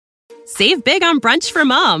Save big on brunch for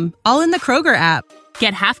mom, all in the Kroger app.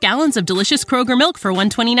 Get half gallons of delicious Kroger milk for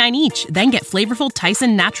 $1.29 each. Then get flavorful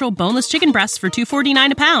Tyson natural boneless chicken breasts for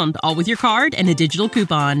 $2.49 a pound, all with your card and a digital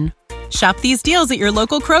coupon. Shop these deals at your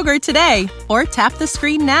local Kroger today, or tap the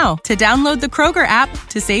screen now to download the Kroger app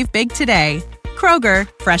to save big today. Kroger,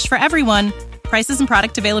 fresh for everyone. Prices and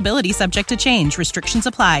product availability subject to change. Restrictions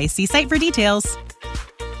apply. See site for details.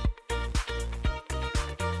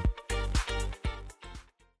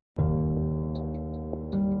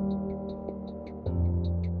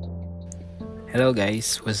 Hello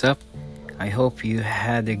guys, what's up? I hope you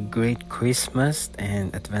had a great Christmas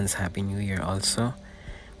and advance Happy New Year also.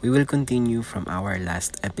 We will continue from our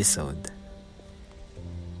last episode.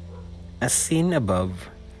 As seen above,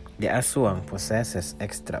 the Aswang possesses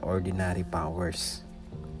extraordinary powers.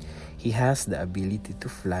 He has the ability to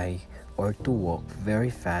fly or to walk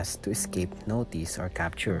very fast to escape notice or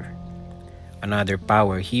capture. Another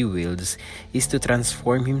power he wields is to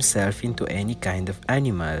transform himself into any kind of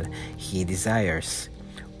animal he desires,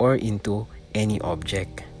 or into any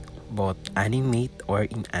object, both animate or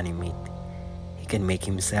inanimate. He can make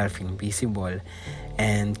himself invisible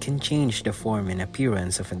and can change the form and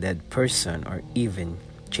appearance of a dead person, or even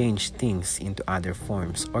change things into other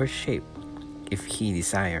forms or shape if he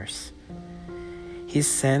desires. His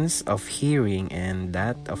sense of hearing and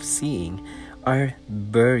that of seeing are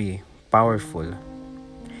very powerful,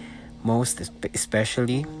 most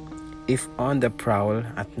especially if on the prowl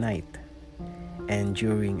at night, and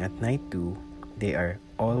during at night too. They are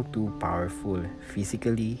all too powerful,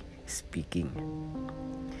 physically speaking.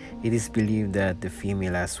 It is believed that the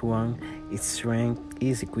female Aswang, its strength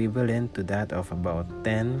is equivalent to that of about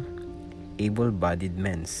 10 able-bodied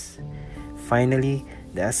men. Finally,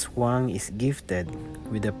 the Aswang is gifted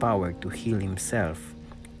with the power to heal himself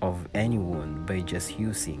of any wound by just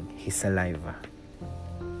using his saliva.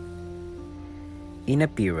 In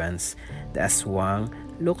appearance, the Aswang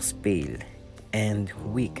looks pale and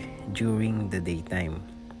weak during the daytime,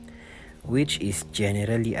 which is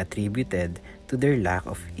generally attributed to their lack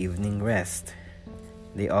of evening rest.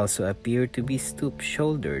 They also appear to be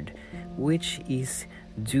stoop-shouldered, which is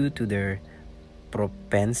due to their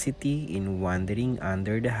propensity in wandering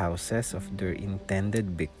under the houses of their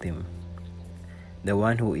intended victim, the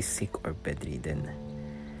one who is sick or bedridden.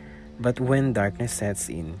 But when darkness sets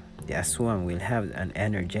in, the Aswang will have an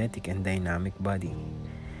energetic and dynamic body.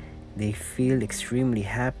 They feel extremely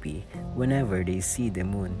happy whenever they see the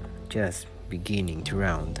moon just beginning to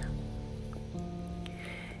round.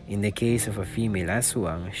 In the case of a female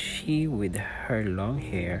Aswang, she, with her long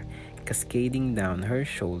hair cascading down her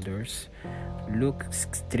shoulders, looks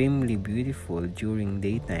extremely beautiful during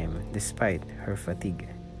daytime despite her fatigue.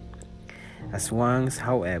 Aswangs,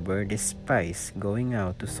 however, despise going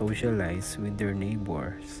out to socialize with their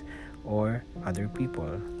neighbors or other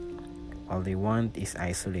people. All they want is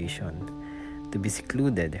isolation, to be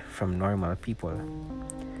secluded from normal people.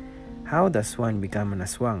 How does one become an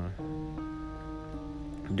Aswang?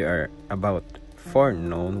 There are about 4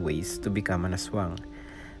 known ways to become an Aswang: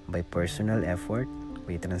 by personal effort,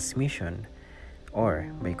 by transmission, or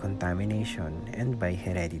by contamination, and by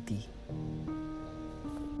heredity.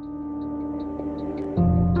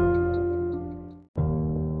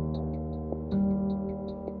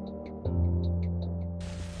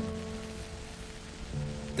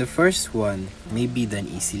 The first one may be done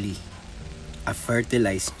easily. A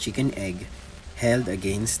fertilized chicken egg held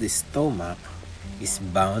against the stomach is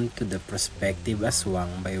bound to the prospective Aswang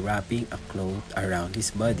by wrapping a cloth around his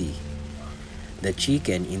body. The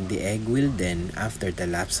chicken in the egg will then, after the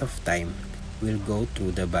lapse of time, will go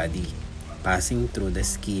through the body, passing through the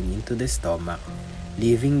skin into the stomach,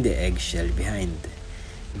 leaving the eggshell behind.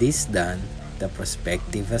 This done, the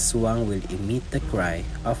prospective Aswang will emit the cry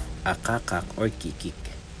of a kakak or kikik.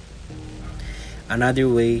 Another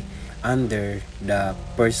way, under the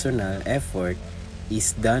personal effort,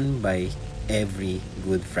 is done by every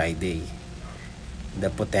Good Friday.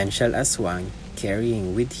 The potential Aswang,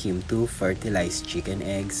 carrying with him 2 fertilized chicken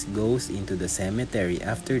eggs, goes into the cemetery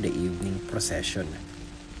after the evening procession.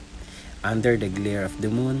 Under the glare of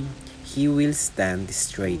the moon, he will stand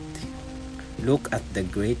straight, look at the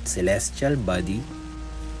great celestial body,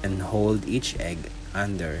 and hold each egg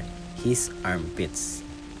under his armpits.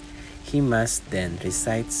 He must then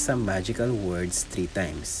recite some magical words 3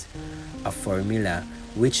 times, a formula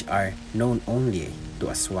which are known only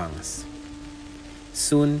to Aswangs.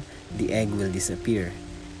 Soon, the egg will disappear.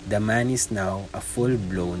 The man is now a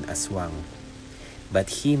full-blown Aswang,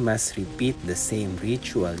 but he must repeat the same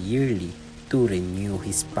ritual yearly to renew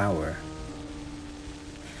his power.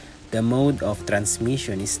 The mode of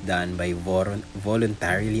transmission is done by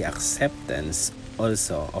voluntarily acceptance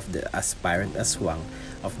also of the aspirant aswang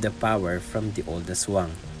of the power from the old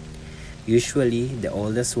aswang. Usually, the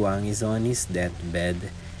old aswang is on his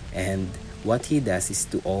deathbed, and what he does is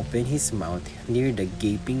to open his mouth near the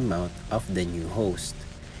gaping mouth of the new host.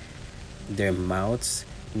 Their mouths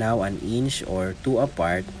now an inch or two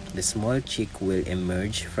apart, the small chick will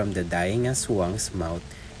emerge from the dying aswang's mouth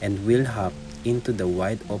and will hop into the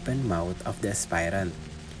wide open mouth of the aspirant.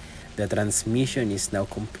 The transmission is now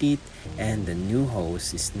complete and the new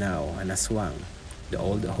host is now an aswang. The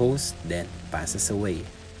old host then passes away.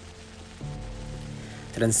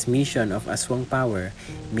 Transmission of aswang power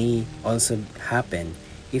may also happen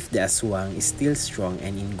if the aswang is still strong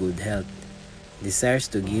and in good health, desires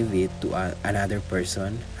to give it to another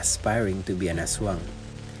person aspiring to be an aswang.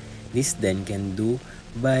 This then can do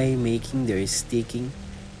by making their sticking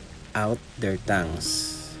out their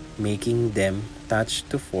tongues, making them touch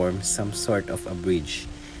to form some sort of a bridge.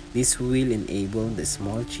 This will enable the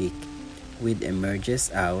small chick which emerges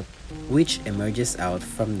out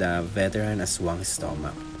from the veteran aswang's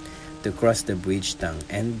stomach to cross the bridge tongue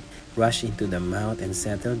and rush into the mouth and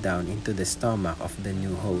settle down into the stomach of the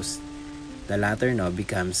new host. The latter now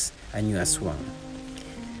becomes a new aswang.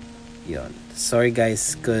 Yon. Sorry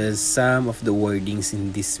guys, because some of the wordings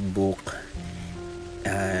in this book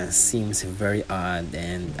seems very odd,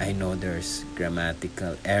 and I know there's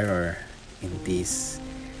grammatical error in this,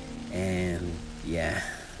 and yeah,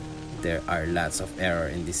 there are lots of error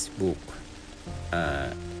in this book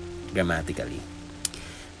grammatically.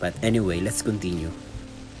 But anyway, let's continue.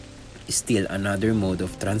 Still, another mode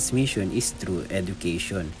of transmission is through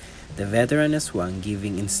education. The veteran aswang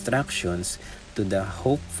giving instructions to the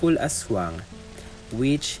hopeful aswang,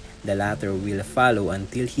 which the latter will follow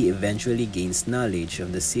until he eventually gains knowledge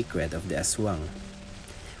of the secret of the aswang.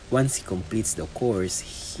 Once he completes the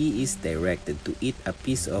course, he is directed to eat a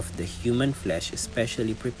piece of the human flesh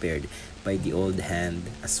specially prepared by the old hand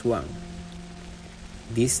aswang.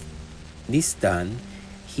 This done,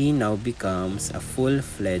 he now becomes a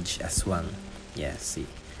full-fledged aswang. Yeah, see,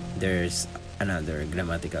 there's another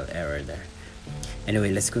grammatical error there.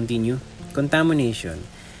 Anyway, let's continue. Contamination.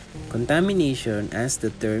 Contamination, as the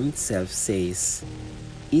term itself says,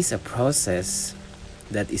 is a process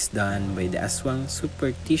that is done by the aswang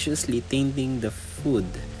superstitiously tainting the food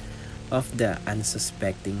of the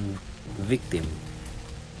unsuspecting victim.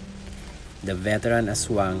 The veteran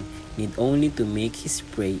aswang need only to make his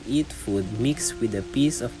prey eat food mixed with a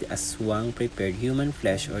piece of the aswang prepared human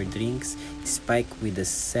flesh or drinks spiked with the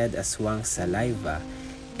said aswang saliva,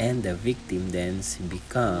 and the victim then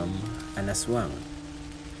become an aswang.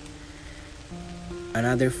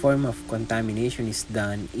 Another form of contamination is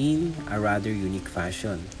done in a rather unique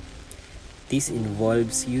fashion. This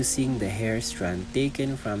involves using the hair strand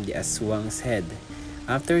taken from the aswang's head.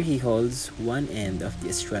 After he holds one end of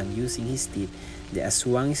the strand using his teeth, the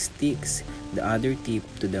aswang sticks the other tip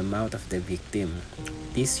to the mouth of the victim.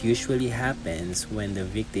 This usually happens when the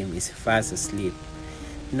victim is fast asleep.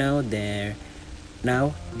 Now there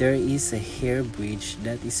is a hair bridge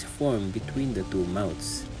that is formed between the two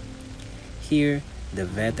mouths. Here, the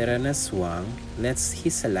veteran aswang lets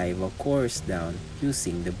his saliva course down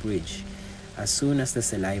using the bridge. As soon as the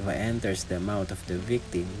saliva enters the mouth of the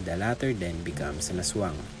victim, the latter then becomes an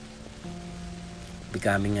aswang.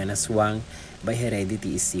 Becoming an aswang by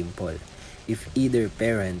heredity is simple. If either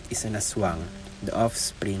parent is an aswang, the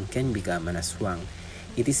offspring can become an aswang.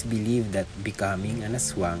 It is believed that becoming an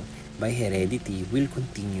aswang by heredity will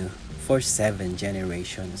continue for 7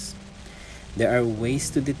 generations. There are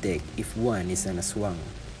ways to detect if one is an aswang.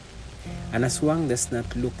 An aswang does not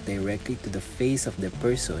look directly to the face of the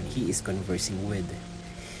person he is conversing with.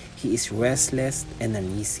 He is restless and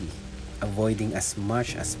uneasy, avoiding as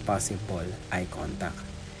much as possible eye contact.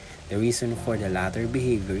 The reason for the latter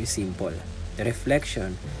behavior is simple. The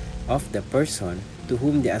reflection of the person to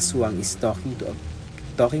whom the aswang is talking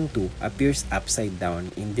to appears upside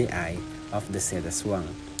down in the eye of the said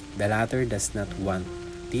aswang. The latter does not want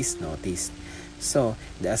this noticed, so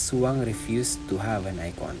the aswang refused to have an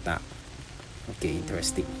eye contact. Okay,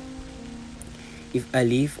 interesting. If a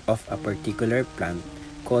leaf of a particular plant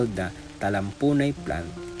called the PINOY plant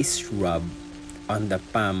is rubbed on the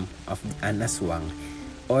palm of an aswang,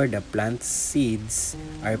 or the plant seeds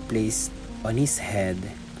are placed on his head,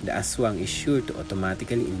 the aswang is sure to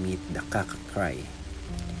automatically emit the kak cry.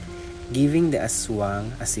 Giving the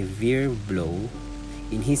aswang a severe blow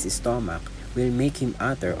in his stomach will make him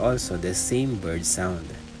utter also the same bird sound.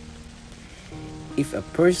 If a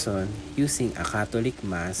person using a Catholic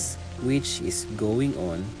Mass which is going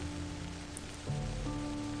on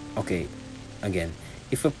Okay, again,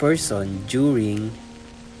 if a person during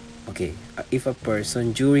if a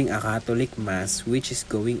person during a Catholic Mass which is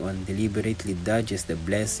going on deliberately dodges the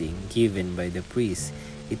blessing given by the priest,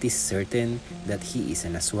 it is certain that he is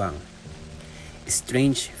an aswang.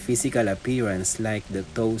 Strange physical appearance like the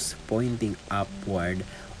toes pointing upward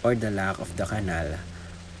or the lack of the canal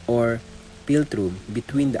or philtrum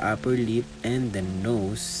between the upper lip and the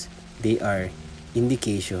nose, they are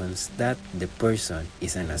indications that the person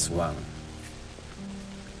is an aswang.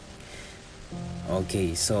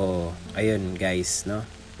 Okay, so ayun guys, no?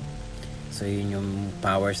 So yun yung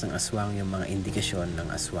powers ng aswang, yung mga indikasyon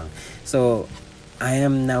ng aswang. So I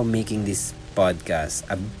am now making this podcast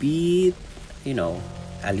a bit,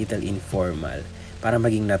 a little informal para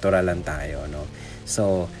maging natural lang tayo, no?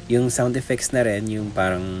 So yung sound effects na rin, yung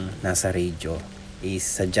parang nasa radio, is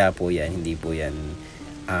sadya po yan, hindi po yan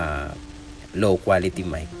low quality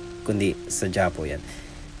mic, kundi sadya po yan.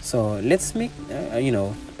 So, let's make,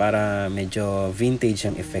 para medyo vintage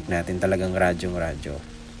ang effect natin, talagang radyong-radyo.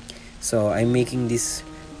 So, I'm making this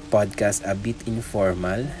podcast a bit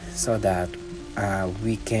informal so that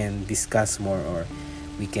we can discuss more or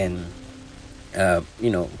we can,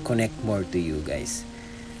 connect more to you guys.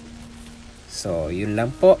 So, yun lang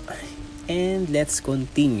po. And let's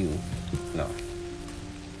continue. No.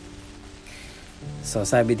 So,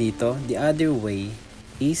 sabi dito, the other way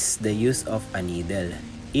is the use of a needle.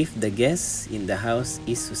 If the guest in the house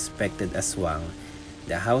is suspected aswang,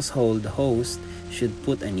 the household host should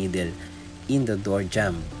put a needle in the door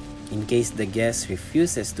jamb. In case the guest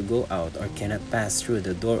refuses to go out or cannot pass through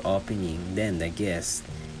the door opening, then the guest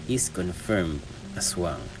is confirmed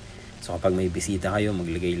aswang. So kapag may bisita kayo,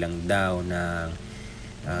 maglagay lang daw ng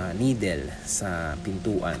needle sa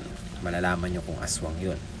pintuan. Malalaman nyo kung aswang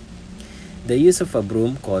yun. The use of a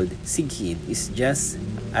broom called sighid is just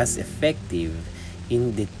as effective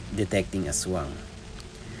in detecting aswang.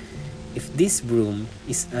 If this broom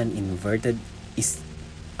is if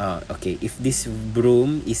this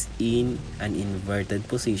broom is in an inverted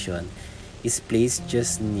position, is placed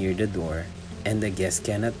just near the door, and the guest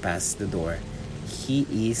cannot pass the door, he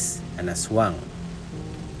is an aswang.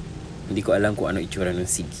 Hindi ko alam kung ano itsura ng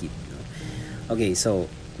sighid. Okay, so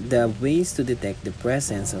the ways to detect the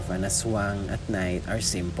presence of an aswang at night are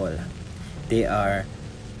simple. They are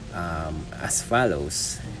as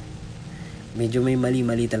follows. Medyo may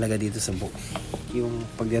mali-mali talaga dito sa book. Yung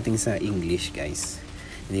pagdating sa English, guys.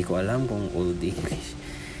 Hindi ko alam kung old English.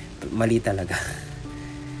 Mali talaga.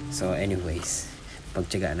 So anyways,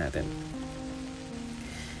 pagtiyagaan natin.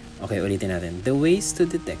 Okay, ulitin natin. The ways to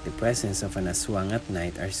detect the presence of an aswang at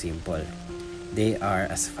night are simple. They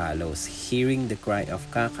are as follows. Hearing the cry of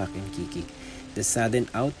kakak and kikik. The sudden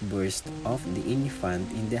outburst of the infant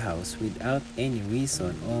in the house without any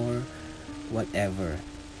reason or whatever.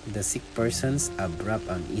 The sick person's abrupt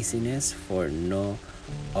uneasiness for no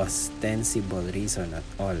ostensible reason at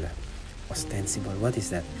all. Ostensible, what is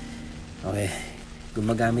that? Okay,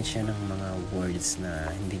 gumagamit siya ng mga words na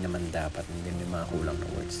hindi naman dapat, hindi may mga kulang na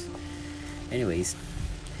words. Anyways,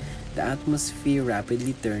 the atmosphere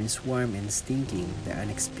rapidly turns warm and stinking, the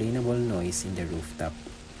unexplainable noise in the rooftop.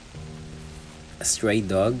 A stray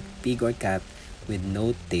dog, pig or cat with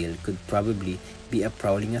no tail could probably be a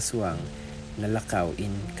prowling aswang na lakaw in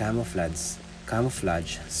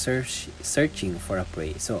camouflage searching for a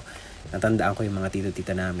prey. So, natandaan ko yung mga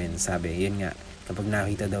tito-tita namin, sabi, yun nga, kapag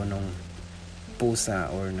nakita daw ng pusa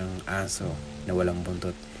or ng aso na walang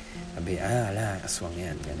buntot, sabi, aswang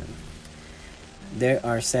yan, ganun. There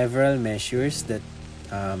are several measures that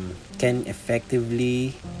can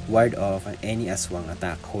effectively ward off any aswang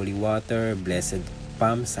attack. Holy water, blessed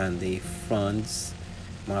palm Sunday, fronds,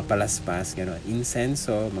 mga palaspas, gano'n.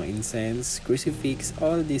 Mga incense, crucifix,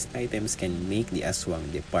 all these items can make the aswang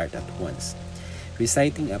depart at once.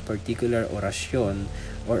 Reciting a particular orasyon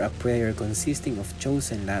or a prayer consisting of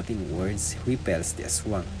chosen Latin words repels the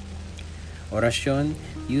aswang. Orasyon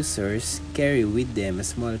users carry with them a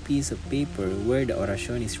small piece of paper where the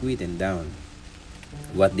orasyon is written down.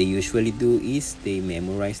 What they usually do is they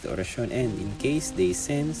memorize the orasyon, and in case they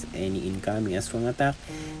sense any incoming aswang attack,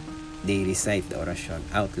 they recite the orasyon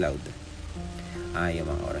out loud. Yung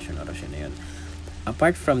mga orasyon na yun.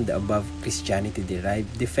 Apart from the above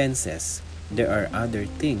Christianity-derived defenses, there are other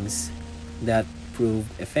things that prove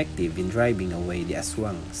effective in driving away the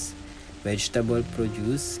aswangs. Vegetable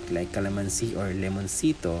produce like calamansi or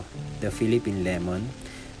lemoncito, the Philippine lemon,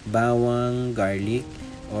 bawang, garlic,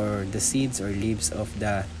 or the seeds or leaves of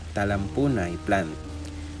the talampunay plant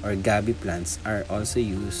or gabi plants are also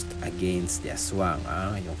used against the aswang.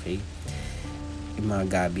 Okay. Yung mga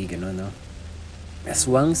gabi, gano'n, no?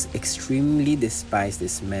 Aswangs extremely despise the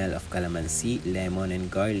smell of calamansi, lemon,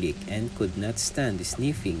 and garlic and could not stand the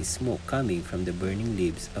sniffing smoke coming from the burning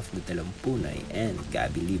leaves of the talampunay and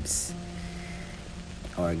gabi leaves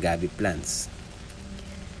or gabi plants.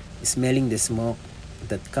 Smelling the smoke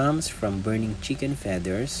that comes from burning chicken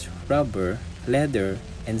feathers, rubber, leather,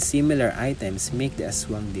 and similar items make the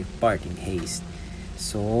aswang depart in haste.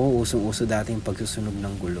 So, usong-uso dati yung pagsusunog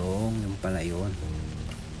ng gulong, yung pala yun.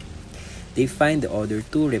 They find the odor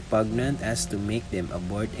too repugnant as to make them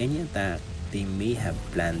abort any attack they may have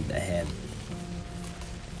planned ahead.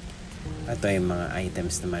 Ito yung mga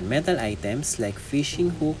items naman. Metal items like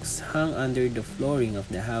fishing hooks hung under the flooring of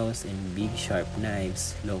the house and big sharp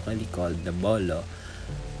knives, locally called the bolo,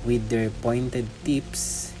 with their pointed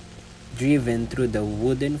tips driven through the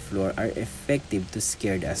wooden floor are effective to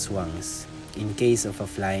scare the aswangs. In case of a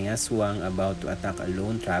flying aswang about to attack a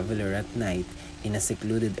lone traveler at night in a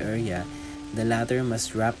secluded area, the latter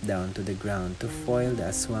must drop down to the ground to foil the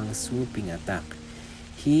aswang's swooping attack.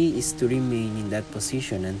 He is to remain in that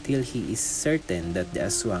position until he is certain that the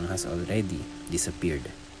aswang has already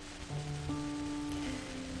disappeared.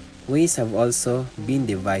 Ways have also been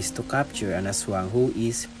devised to capture an aswang who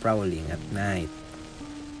is prowling at night.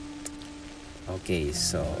 Okay,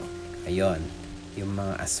 so, ayun, yung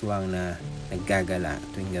mga aswang na naggagala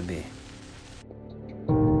tuwing gabi.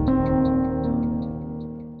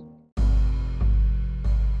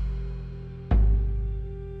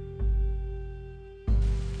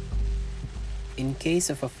 In case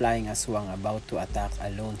of a flying aswang about to attack a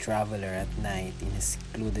lone traveler at night in a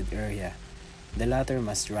secluded area, the latter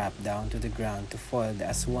must drop down to the ground to foil the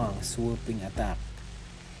aswang's swooping attack.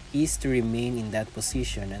 He is to remain in that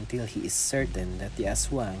position until he is certain that the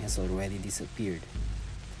aswang has already disappeared.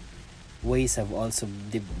 Ways have also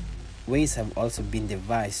been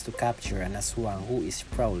devised to capture an aswang who is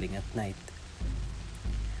prowling at night.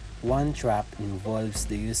 One trap involves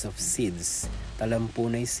the use of seeds.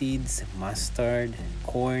 Talampunay seeds, mustard,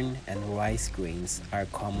 corn, and rice grains are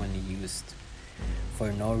commonly used.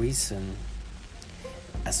 For no reason,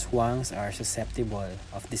 aswangs are susceptible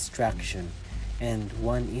of distraction, and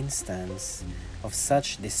one instance of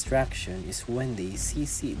such distraction is when they see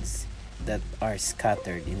seeds that are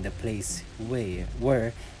scattered in the place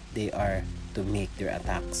where they are to make their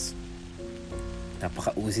attacks.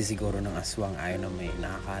 Napaka-uzi siguro ng aswang, ayaw na may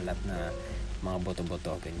nakakalat na mga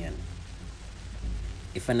boto-boto, ganyan.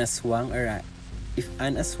 If an aswang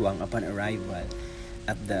upon arrival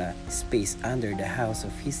at the space under the house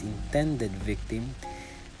of his intended victim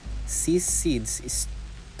sees seeds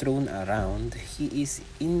thrown around, he is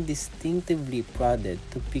instinctively prodded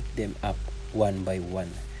to pick them up one by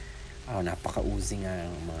one. Napaka-uzi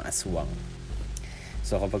nga ng mga aswang.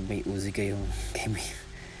 So kapag may uzi kayong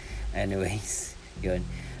anyways, yun.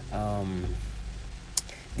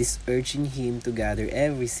 This urging him to gather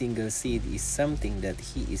every single seed is something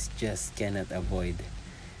that he just cannot avoid.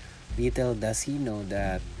 Little does he know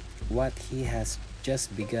that what he has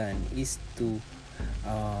just begun is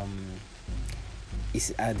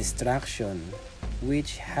a distraction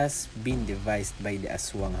which has been devised by the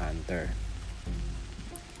aswang hunter.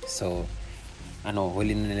 So,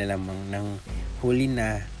 huli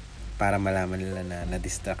na para malaman nila na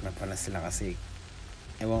na-distract na pala sila kasi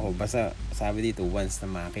ewan ko, basta sabi dito once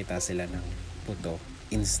na makita sila ng puto,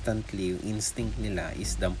 instantly yung instinct nila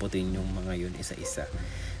is damputin yung mga yun isa-isa.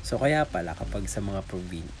 So kaya pala kapag sa mga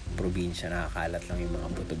probinsya nakakalat lang yung mga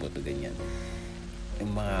buto-buto ganyan,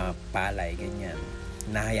 yung mga palay ganyan,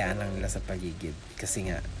 nahayaan lang nila sa paligid kasi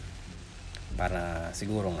nga para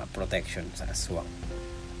siguro nga protection sa aswang.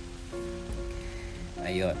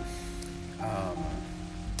 Ayun.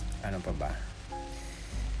 Ano pa ba?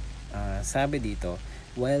 Sabi dito,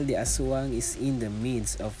 while the aswang is in the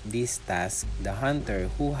midst of this task, the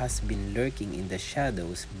hunter who has been lurking in the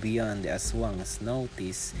shadows beyond the aswang's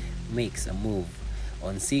notice makes a move.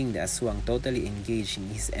 On seeing the aswang totally engaged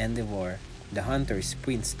in his endeavor, the hunter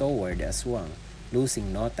sprints toward the aswang,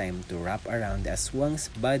 losing no time to wrap around the aswang's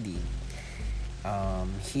body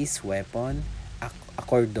his weapon, a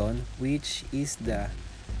cordon, which is the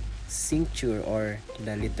cincture or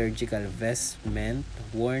the liturgical vestment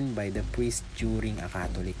worn by the priest during a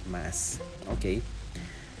Catholic Mass. Okay?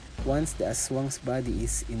 Once the aswang's body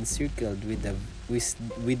is encircled with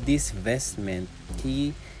this vestment,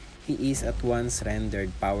 he is at once rendered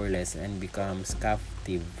powerless and becomes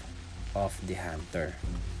captive of the hunter.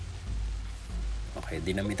 Okay,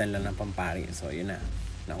 dinamitan lang ng pampari. So, yun na.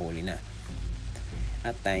 Nahuli na.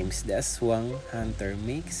 At times, the aswang hunter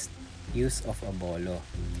makes use of a bolo.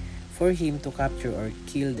 For him to capture or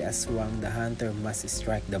kill the aswang, the hunter must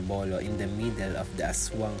strike the bolo in the middle of the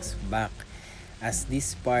aswang's back as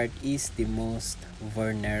this part is the most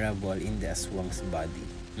vulnerable in the aswang's body.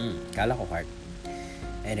 Kala ko heart.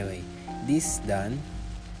 Anyway, this done,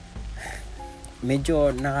 medyo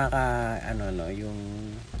yung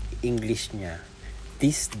English niya.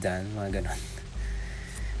 This done, mga ganon.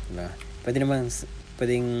 Diba? Pwede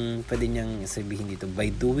niyang sabihin dito, by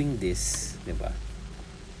doing this, diba?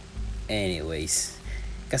 Anyways,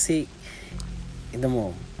 kasi, ito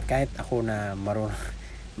mo, kahit ako na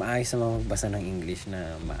maayos na magbasa ng English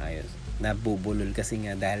na maayos, nabubulol kasi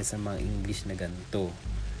nga dahil sa mga English na ganito.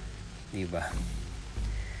 Diba?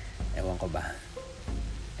 Ewan ko ba?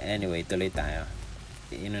 Anyway, tuloy tayo.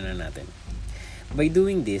 Ino na natin. By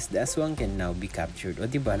doing this, the aswang can now be captured. O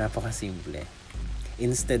diba, napakasimple.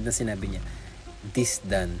 Instead na sinabi niya, this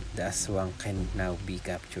done, the aswang can now be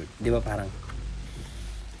captured. Diba parang,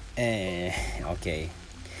 okay.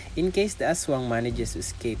 In case the aswang manages to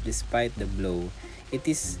escape despite the blow, it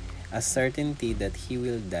is a certainty that he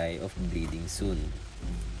will die of bleeding soon.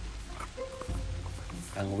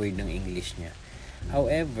 Ang weird ng English niya.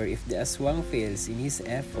 However, if the aswang fails in his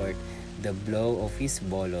effort, the blow of his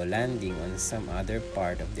bolo landing on some other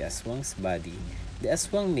part of the aswang's body, the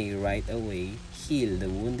aswang may right away heal the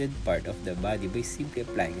wounded part of the body by simply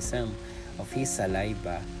applying some of his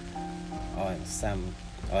saliva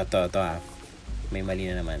may mali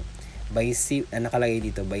na naman.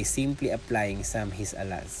 Nakalagay dito, by simply applying some his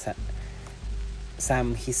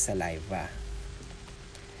saliva.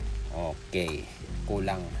 Okay,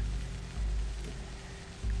 kulang.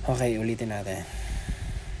 Okay, ulitin natin.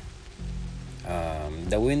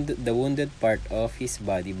 The wounded part of his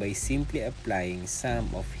body by simply applying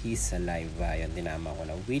some of his saliva, yan tinama ko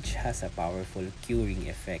na, which has a powerful curing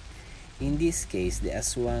effect. In this case, the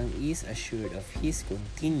aswang is assured of his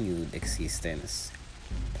continued existence.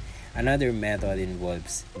 Another method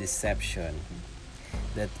involves deception.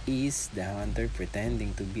 That is, the hunter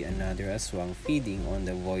pretending to be another aswang feeding on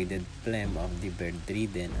the voided phlegm of the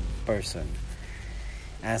bedridden person.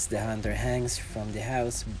 As the hunter hangs from the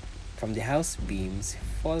house beams,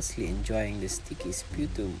 falsely enjoying the sticky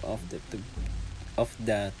sputum of the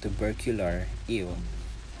tubercular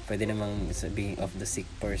pwede namang sabihin of the sick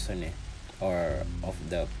person or of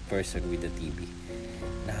the person with the TB.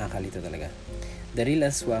 Nakakalito talaga. The real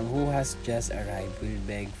aswang who has just arrived will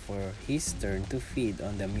beg for his turn to feed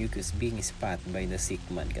on the mucus being spat by the sick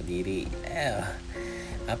man. Kadiri.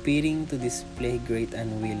 Appearing to display great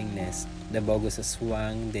unwillingness, the bogus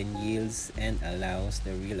aswang then yields and allows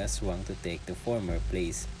the real aswang to take the former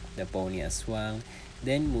place. The pony aswang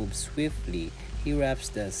then moves swiftly. He wraps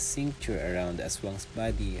the cincture around the aswang's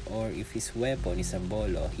body, or if his weapon is a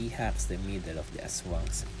bolo, he hacks the middle of the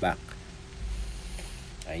aswang's back.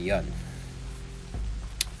 Ayun.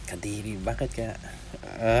 Kadiri, bakit ka?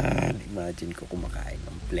 Imagine ko kumakain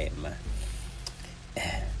ng plema.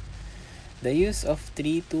 The use of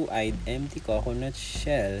 3 two-eyed empty coconut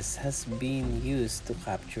shells has been used to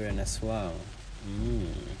capture an aswang.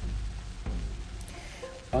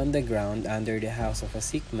 On the ground under the house of a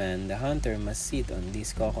sick man, the hunter must sit on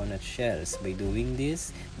these coconut shells. By doing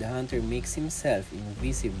this, the hunter makes himself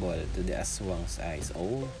invisible to the aswang's eyes.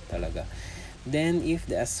 Oh, talaga. Then, if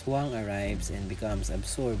the aswang arrives and becomes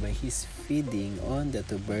absorbed by his feeding on the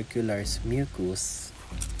tubercular's mucus,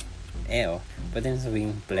 pwede na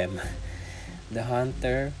sabihin phlegm, the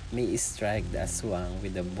hunter may strike the aswang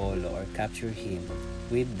with a bolo or capture him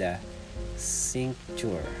with the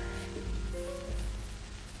cincture.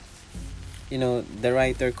 You know, the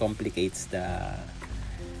writer complicates the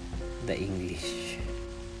English.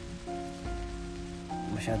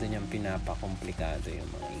 Masyado niyang pinapakomplikado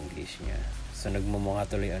yung mga English niya. So, nagmumukha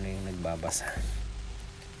tuloy ano yung nagbabasa.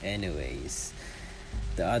 Anyways,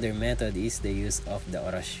 the other method is the use of the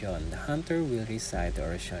orasyon. The hunter will recite the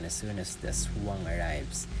orasyon as soon as the aswang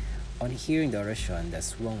arrives. On hearing the orasyon, the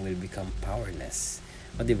aswang will become powerless.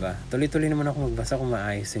 O diba? Tuloy-tuloy naman ako magbasa kung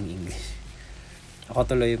maayos yung English. Ako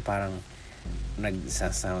tuloy parang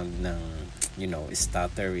nagsasound ng,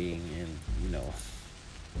 stuttering and,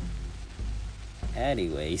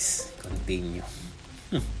 Anyways, continue.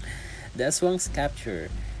 The aswang's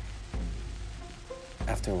capture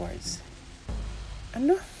afterwards.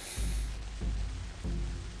 Ano?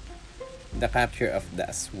 The capture of the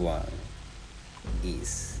aswang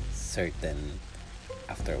is certain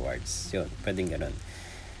afterwards. Yun, pwedeng ganun.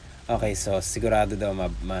 Okay, so sigurado daw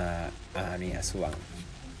yung aswang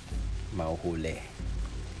mauhuli.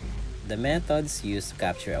 The methods used to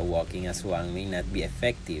capture a walking aswang may not be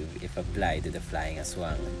effective if applied to the flying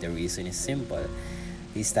aswang. The reason is simple.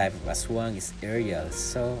 This type of aswang is aerial,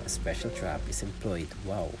 so a special trap is employed.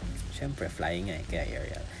 Wow, syempre flying nga kaya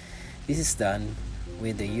aerial. This is done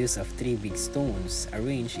with the use of 3 big stones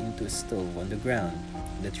arranged into a stove on the ground.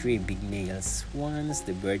 The 3 big nails. Once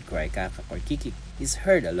the bird cry kakak or kikik is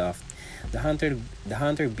heard aloft, the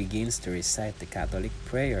hunter begins to recite the Catholic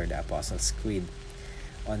prayer, the Apostles' Creed.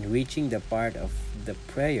 On reaching the part of the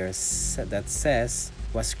prayer that says,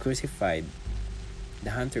 "was crucified,"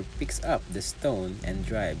 the hunter picks up the stone and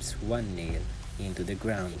drives 1 nail into the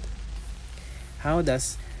ground. How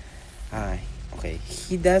does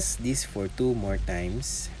he does this for 2 more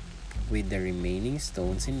times with the remaining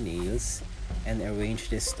stones and nails, and arrange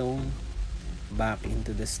the stone back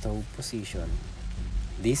into the stove position.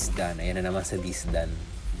 This done, ayan na naman sa this done.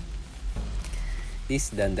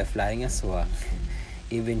 This done, the flying aswang,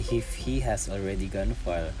 even if he has already gone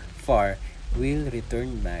far, will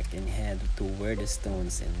return back and head to where the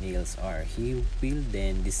stones and nails are. He will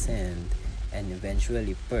then descend and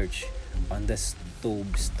eventually perch on the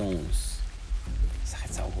stove stones.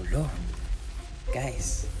 Sakit sa ulo.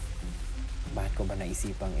 Guys, bakit ko ba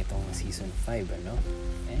naisipang itong season 5, ano?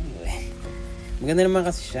 Anyway, maganda naman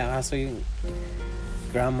kasi siya, kaso yung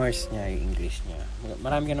grammars niya, yung English niya,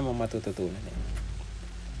 marami ka namang matututunan eh.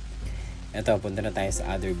 Ito, punta na tayo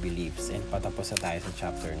sa other beliefs and patapos na tayo sa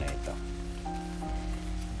chapter na ito.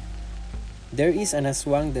 There is an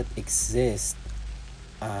aswang that exists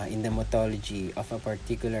in the mythology of a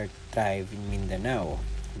particular tribe in Mindanao,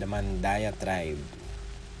 the Mandaya tribe.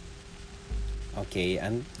 Okay,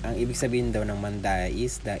 ang ibig sabihin daw ng Mandaya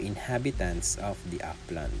is the inhabitants of the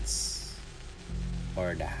uplands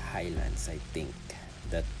or the highlands, I think.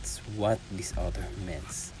 That's what this author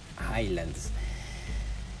means. Highlands.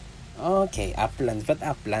 Okay, uplands. But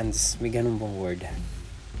uplands, may ganun pong word.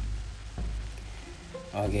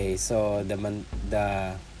 Okay, so the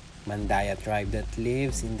Mandaya tribe that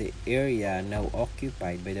lives in the area now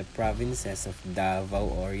occupied by the provinces of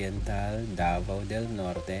Davao Oriental, Davao del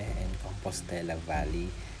Norte, and Compostela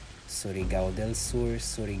Valley, Surigao del Sur,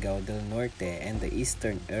 Surigao del Norte, and the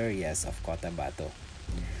eastern areas of Cotabato.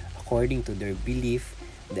 According to their belief,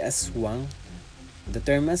 the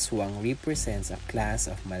term aswang represents a class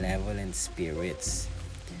of malevolent spirits.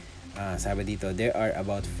 Sabi dito, there are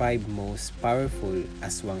about 5 most powerful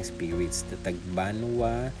aswang spirits: the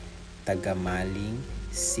Tagbanwa, Tagamaling,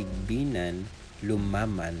 Sigbinan,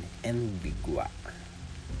 Lumaman, and Bigwa.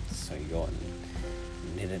 So yon,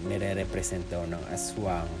 nire-represent daw ng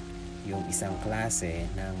aswang yung isang klase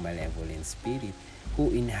ng malevolent spirit who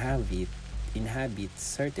inhabit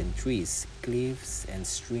certain trees, cliffs, and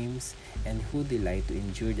streams, and who delight to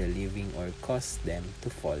injure the living or cause them to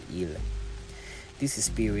fall ill. These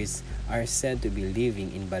spirits are said to be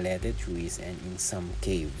living in balete trees and in some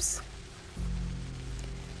caves.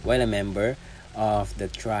 While a member of the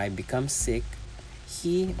tribe becomes sick,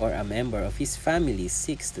 he or a member of his family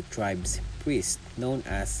seeks the tribe's priest, known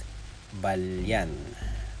as Balyan,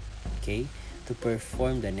 to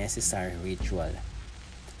perform the necessary ritual,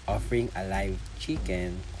 offering a live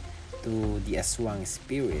chicken to the aswang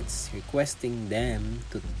spirits, requesting them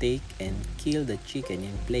to take and kill the chicken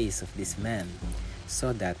in place of this man, so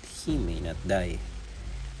that he may not die.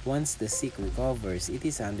 Once the sick recovers, it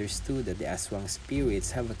is understood that the aswang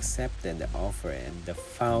spirits have accepted the offer, and the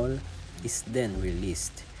fowl is then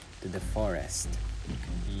released to the forest.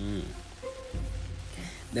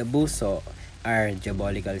 The buso are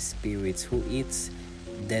diabolical spirits who eat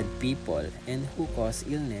dead people and who cause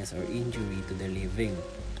illness or injury to the living.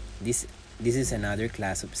 This is another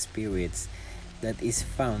class of spirits that is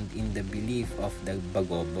found in the belief of the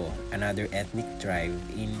Bagobo, another ethnic tribe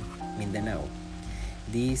in Mindanao.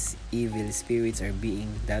 These evil spirits are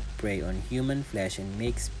beings that prey on human flesh and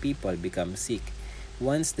makes people become sick.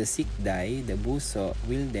 Once the sick die, the buso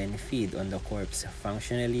will then feed on the corpse.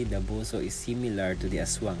 Functionally, the buso is similar to the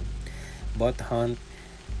aswang. Both hunt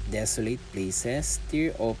desolate places,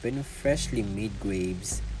 tear open freshly made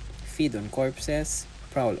graves, feed on corpses,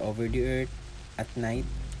 prowl over the earth at night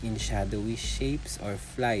in shadowy shapes, or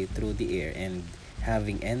fly through the air, and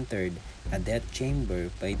having entered a death chamber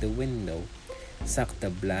by the window, suck the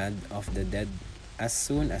blood of the dead as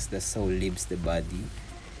soon as the soul leaves the body.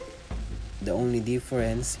 The only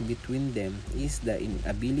difference between them is the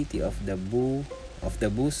inability of the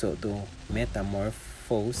buso to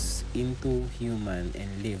metamorphose into human and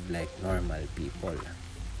live like normal people.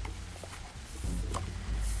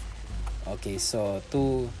 Okay, so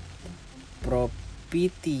to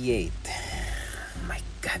propitiate,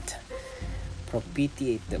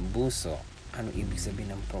 propitiate the buso. Ano ibig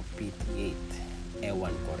sabihin ng propitiate?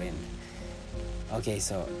 Ewan ko rin. Okay,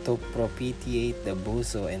 so to propitiate the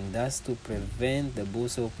buso and thus to prevent the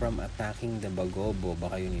buso from attacking the bagobo,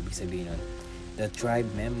 baka yun ibig sabihin nun. The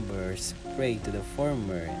tribe members pray to the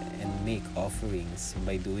former and make offerings.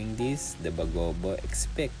 By doing this, the Bagobo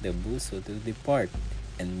expect the Buso to depart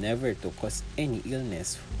and never to cause any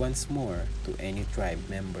illness once more to any tribe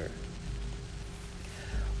member.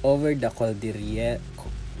 Over the Cordillera,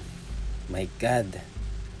 my God,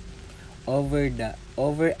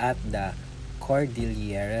 over at the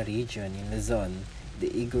Cordillera region in Luzon, the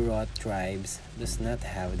Igorot tribes does not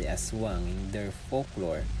have the Aswang in their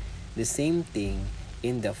folklore. The same thing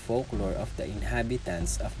in the folklore of the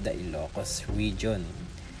inhabitants of the Ilocos region.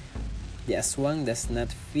 The Aswang does not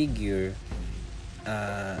figure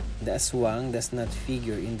in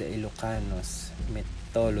the Ilocanos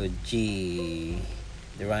mythology.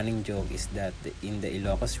 The running joke is that in the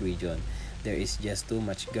Ilocos region, there is just too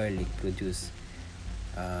much garlic produced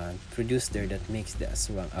there that makes the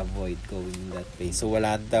aswang avoid going that way. So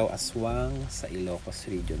wala daw aswang sa Ilocos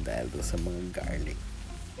region dahil sa mga garlic.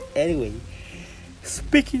 Anyway,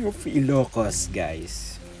 speaking of Ilocos,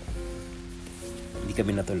 guys, hindi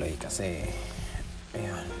kami natuloy kasi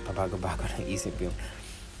ayun, pabago-bago ng isip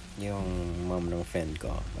yung mom ng friend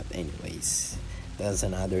ko. But anyways, that's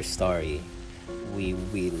another story. We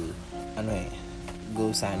will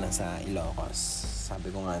go sana sa Ilocos.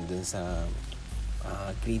 Sabi ko nga dun sa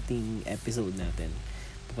greeting episode natin,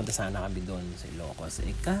 pupunta sana kami doon sa Ilocos.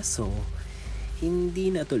 Kaso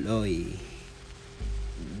hindi natuloy.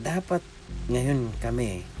 Dapat ngayon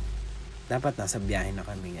kami, dapat nasa biyahe na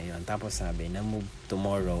kami ngayon. Tapos sabi, na-move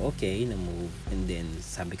tomorrow. Okay, na-move. And then,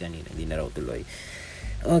 sabi kanina, hindi na raw tuloy.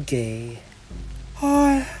 Okay.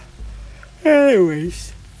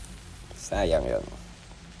 Anyways, sayang yun.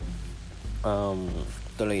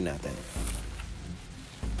 Tuloy natin.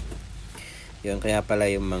 Yun, kaya pala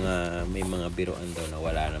yung may mga biruan daw na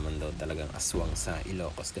wala naman daw talagang aswang sa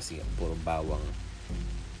Ilocos kasi puro bawang.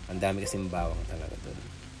 Ang dami kasing bawang talaga doon.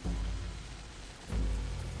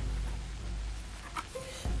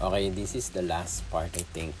 Okay, this is the last part, I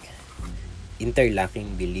think.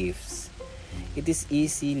 Interlocking beliefs. It is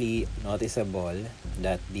easily noticeable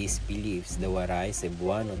that these beliefs, the Waray,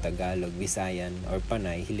 Cebuano, Tagalog, Visayan, or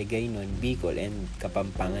Panay, Hiligaynon, Bicol, and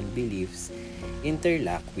Kapampangan beliefs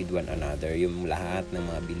interlock with one another. Yung lahat ng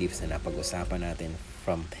mga beliefs na napag-usapan natin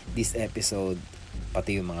from this episode,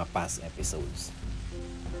 pati yung mga past episodes.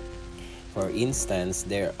 For instance,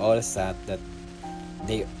 they all say that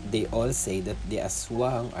the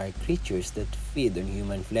aswang are creatures that feed on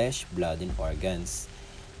human flesh, blood, and organs.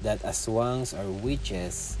 That aswangs are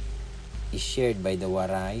witches is shared by the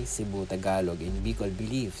Waray, Cebu, Tagalog, and Bicol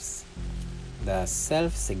beliefs. The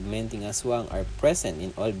self-segmenting aswang are present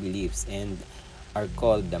in all beliefs and are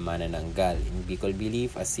called the manananggal. In Bicol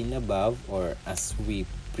belief, as seen above, or as we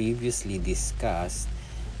previously discussed,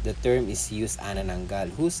 the term is used anananggal,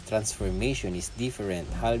 whose transformation is different.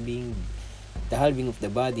 The halving of the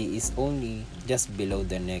body is only just below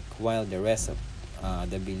the neck, while the rest of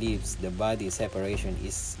the beliefs, the body separation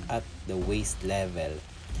is at the waist level.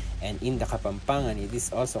 And in the Kapampangan, it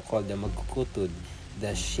is also called the magkukutud.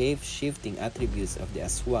 The shape-shifting attributes of the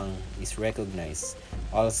aswang is recognized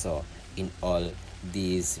also in all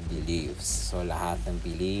these beliefs. So lahat ng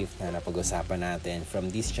belief na napag-usapan natin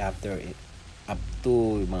from this chapter up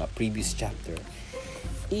to mga previous chapter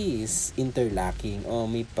is interlocking o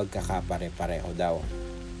may pagkakapare-pareho daw.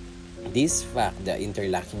 This fact, the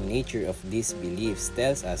interlocking nature of these beliefs,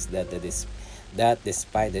 tells us that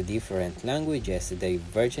despite the different languages, the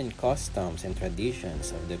divergent customs and traditions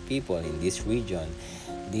of the people in this region,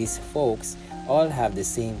 these folks all have the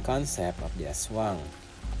same concept of the aswang.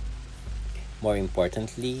 More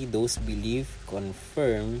importantly, those beliefs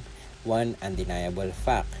confirm one undeniable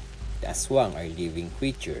fact: the aswang are living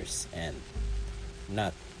creatures and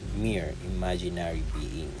not mere imaginary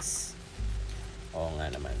beings. Oo nga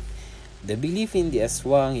naman. The belief in the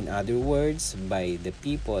aswang, in other words, by the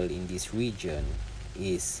people in this region,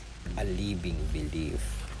 is a living belief.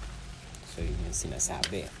 So, yun yung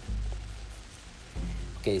sinasabi.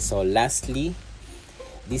 Okay, so lastly,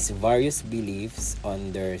 these various beliefs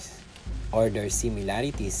on their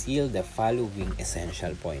similarities yield the following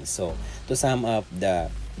essential points. So, to sum up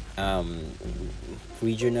the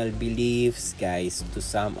regional beliefs, guys, to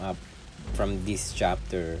sum up from this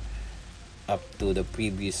chapter up to the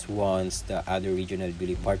previous ones, the other regional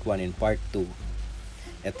belief, part 1 and part 2.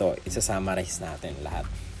 Ito, isa-summarize natin lahat.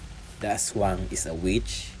 The aswang is a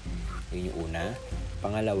witch. Yun yung una.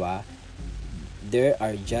 Pangalawa, there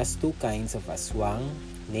are just two kinds of aswang,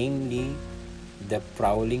 namely the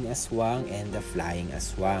prowling aswang and the flying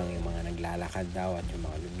aswang. Yung mga naglalakad daw at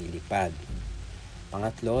yung mga lumilipad.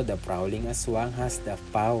 Pangatlo, the prowling aswang has the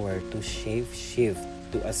power to shape-shift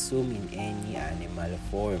to assume in any animal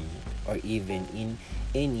form. or even in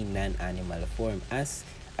any non-animal form as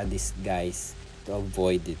a disguise to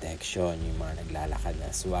avoid detection, yung mga naglalakad na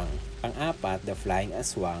aswang. Pang-apat, the flying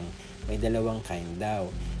aswang, may dalawang kind daw.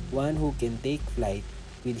 One who can take flight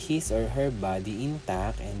with his or her body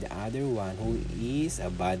intact, and the other one who is a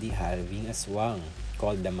body-having aswang,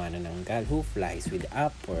 called the manananggal, who flies with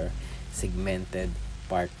upper segmented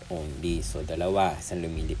part only. So, dalawa, isang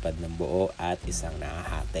lumilipad ng buo at isang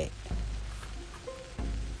nakahati.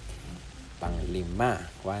 Panglima,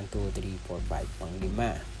 1, 2, 3, 4, 5,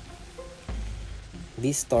 panglima.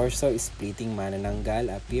 This torso-splitting manananggal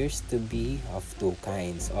appears to be of two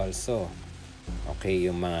kinds also. Okay,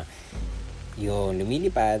 yung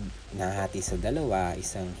lumilipad, nahati sa dalawa,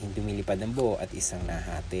 isang hindi lumilipad ng buo at isang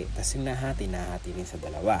nahati. Tapos yung nahati rin sa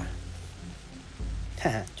dalawa.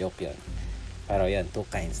 Joke yun. Pero yun, two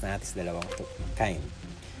kinds. Nahati sa dalawang kind.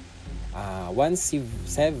 One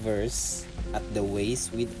severs at the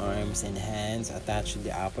waist with arms and hands attached to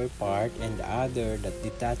the upper part, and the other that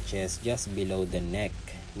detaches just below the neck,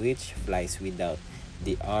 which flies without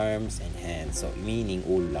the arms and hands. So, meaning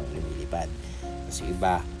ulo lang lumilipad. So,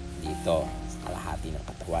 iba dito, kalahati ng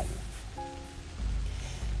katawan.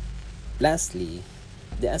 Lastly,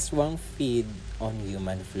 the aswang feed on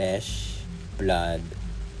human flesh, blood,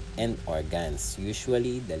 and organs.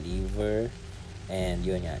 Usually, the liver, and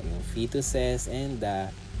yun nga, yung fetuses, and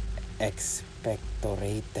the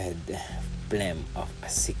expectorated phlegm of a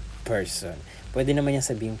sick person. Pwede naman yung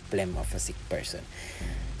sabihin phlegm of a sick person.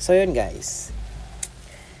 So yun guys,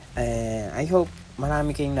 I hope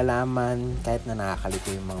marami kayong nalaman kahit na nakakalito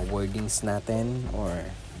yung mga wordings natin or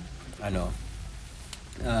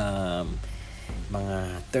mga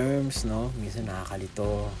terms, no? Minsan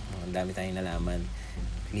nakakalito, ang dami tayong nalaman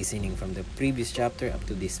listening from the previous chapter up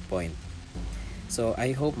to this point. So,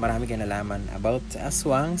 I hope marami kayong nalaman about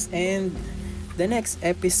aswangs, and the next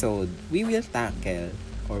episode, we will tackle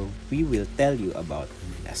or we will tell you about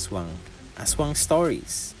aswang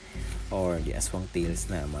stories or the aswang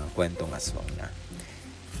tales na mga kwentong aswang na.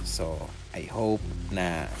 So, I hope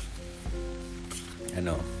na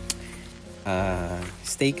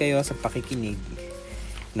stay kayo sa pakikinig.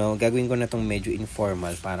 No, gagawin ko na tong medyo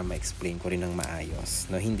informal para ma-explain ko rin ng maayos.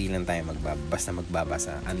 No, hindi lang tayo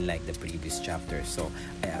magbabasa unlike the previous chapter. So,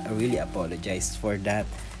 I really apologize for that.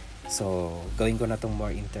 So, gawin ko na tong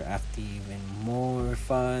more interactive and more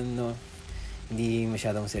fun, no. Hindi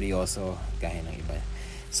masyadong seryoso gaya ng iba.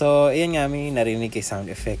 So, ayan nga, may narinig kay sound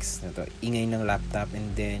effects na to. Ingay ng laptop,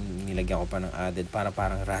 and then nilagyan ko pa ng added para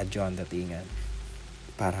parang radyo ang datingan.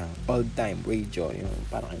 Parang old-time radio, yung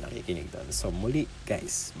parang nakikinig doon. So, muli,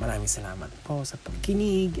 guys, maraming salamat po sa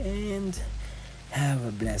pagkinig, and have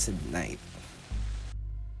a blessed night.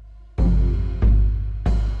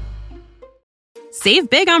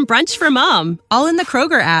 Save big on brunch for mom, all in the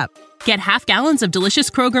Kroger app. Get half gallons of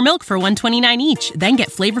delicious Kroger milk for $1.29 each. Then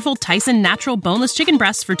get flavorful Tyson natural boneless chicken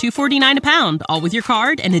breasts for $2.49 a pound, all with your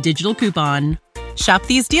card and a digital coupon. Shop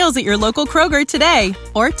these deals at your local Kroger today,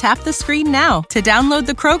 or tap the screen now to download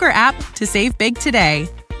the Kroger app to save big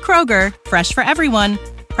today. Kroger, fresh for everyone.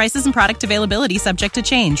 Prices and product availability subject to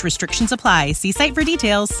change. Restrictions apply. See site for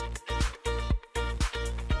details.